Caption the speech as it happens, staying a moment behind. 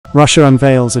Russia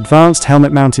unveils advanced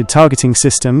helmet-mounted targeting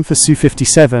system for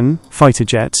Su-57 fighter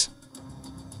jet.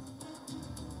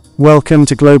 Welcome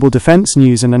to Global Defense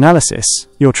News and Analysis,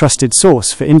 your trusted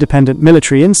source for independent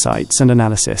military insights and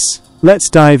analysis. Let's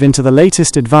dive into the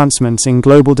latest advancements in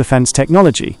global defense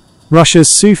technology. Russia's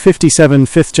Su-57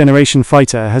 fifth-generation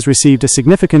fighter has received a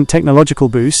significant technological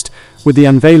boost with the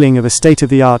unveiling of a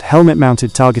state-of-the-art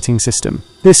helmet-mounted targeting system.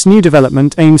 This new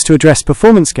development aims to address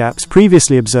performance gaps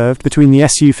previously observed between the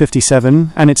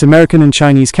Su-57 and its American and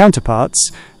Chinese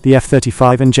counterparts, the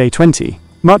F-35 and J-20.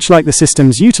 Much like the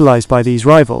systems utilized by these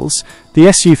rivals,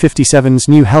 the Su-57's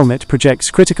new helmet projects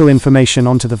critical information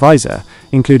onto the visor,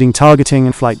 including targeting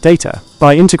and flight data.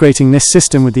 By integrating this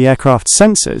system with the aircraft's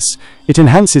sensors, it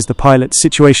enhances the pilot's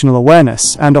situational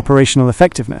awareness and operational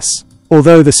effectiveness.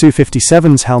 Although the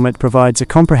Su-57's helmet provides a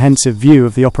comprehensive view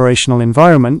of the operational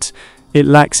environment, it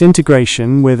lacks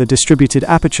integration with a distributed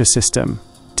aperture system,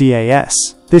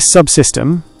 DAS. This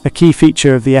subsystem, a key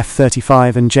feature of the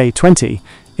F-35 and J-20,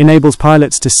 enables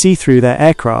pilots to see through their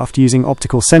aircraft using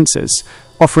optical sensors,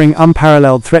 offering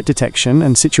unparalleled threat detection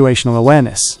and situational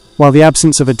awareness. While the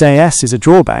absence of a DAS is a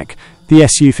drawback, the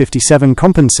Su-57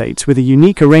 compensates with a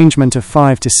unique arrangement of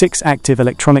 5 to 6 active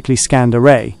electronically scanned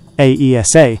array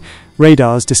 (AESA)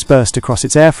 radars dispersed across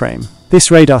its airframe.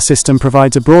 This radar system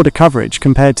provides a broader coverage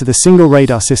compared to the single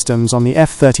radar systems on the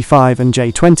F-35 and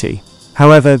J-20.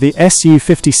 However, the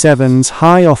Su-57's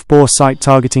high off-bore sight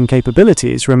targeting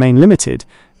capabilities remain limited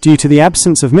due to the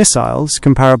absence of missiles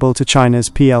comparable to China's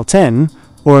PL-10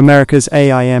 or America's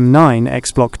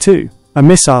AIM-9X Block II. A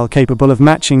missile capable of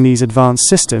matching these advanced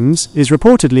systems is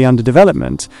reportedly under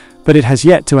development, but it has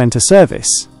yet to enter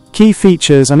service. Key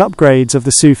features and upgrades of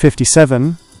the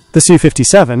Su-57. The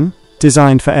Su-57,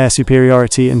 designed for air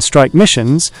superiority and strike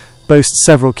missions, boasts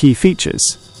several key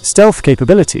features. Stealth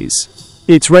capabilities.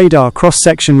 Its radar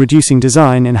cross-section reducing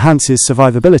design enhances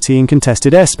survivability in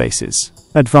contested airspaces.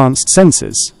 Advanced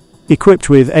sensors. Equipped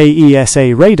with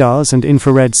AESA radars and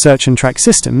infrared search and track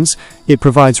systems, it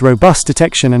provides robust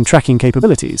detection and tracking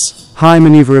capabilities. High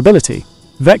maneuverability.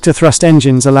 Vector thrust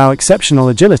engines allow exceptional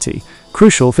agility,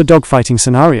 crucial for dogfighting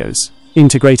scenarios.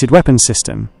 Integrated weapons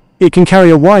system. It can carry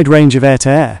a wide range of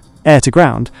air-to-air,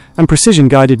 air-to-ground, and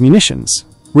precision-guided munitions.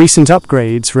 Recent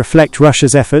upgrades reflect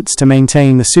Russia's efforts to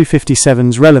maintain the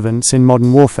Su-57's relevance in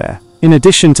modern warfare. In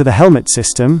addition to the helmet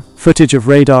system, footage of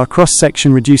radar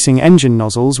cross-section reducing engine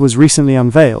nozzles was recently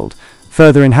unveiled,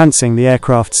 further enhancing the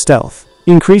aircraft's stealth.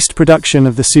 Increased production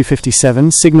of the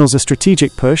Su-57 signals a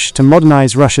strategic push to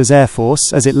modernize Russia's air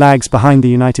force as it lags behind the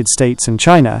United States and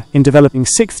China in developing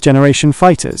sixth-generation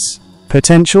fighters.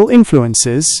 Potential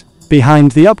influences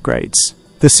behind the upgrades.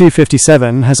 The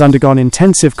Su-57 has undergone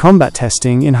intensive combat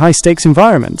testing in high-stakes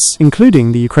environments,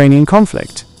 including the Ukrainian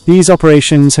conflict. These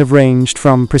operations have ranged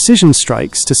from precision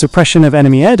strikes to suppression of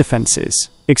enemy air defenses,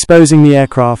 exposing the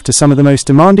aircraft to some of the most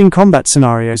demanding combat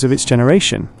scenarios of its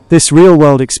generation. This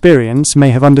real-world experience may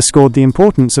have underscored the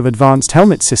importance of advanced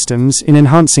helmet systems in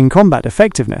enhancing combat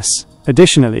effectiveness.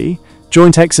 Additionally,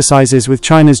 joint exercises with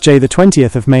China's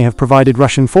J-20 may have provided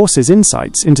Russian forces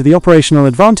insights into the operational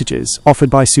advantages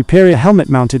offered by superior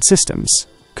helmet-mounted systems.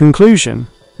 Conclusion.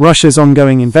 Russia's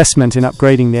ongoing investment in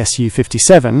upgrading the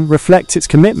Su-57 reflects its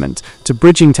commitment to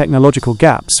bridging technological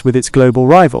gaps with its global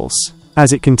rivals.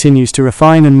 As it continues to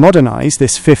refine and modernize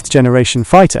this fifth-generation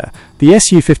fighter, the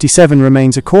Su-57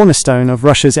 remains a cornerstone of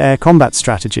Russia's air combat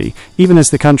strategy, even as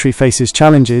the country faces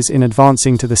challenges in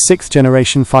advancing to the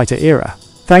sixth-generation fighter era.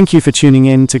 Thank you for tuning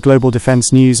in to Global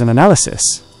Defense News and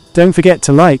Analysis. Don't forget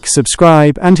to like,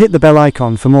 subscribe, and hit the bell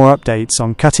icon for more updates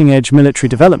on cutting-edge military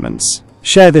developments.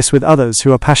 Share this with others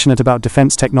who are passionate about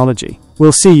defense technology.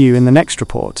 We'll see you in the next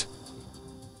report.